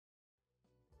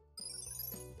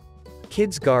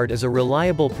KidsGuard is a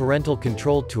reliable parental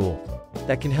control tool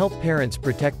that can help parents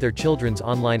protect their children's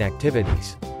online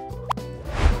activities.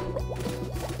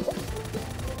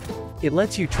 It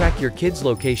lets you track your kids'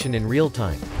 location in real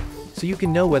time, so you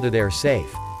can know whether they are safe.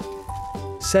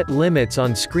 Set limits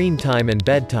on screen time and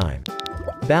bedtime.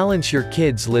 Balance your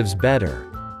kids' lives better.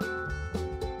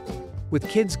 With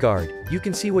KidsGuard, you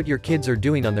can see what your kids are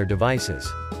doing on their devices.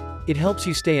 It helps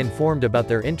you stay informed about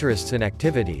their interests and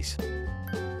activities.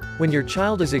 When your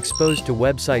child is exposed to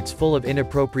websites full of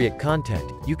inappropriate content,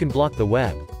 you can block the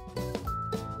web.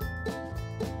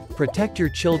 Protect your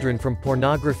children from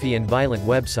pornography and violent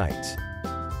websites.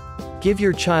 Give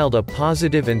your child a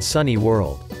positive and sunny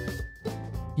world.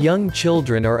 Young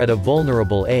children are at a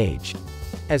vulnerable age.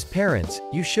 As parents,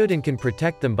 you should and can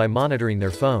protect them by monitoring their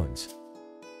phones.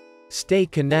 Stay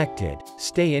connected,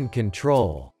 stay in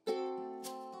control.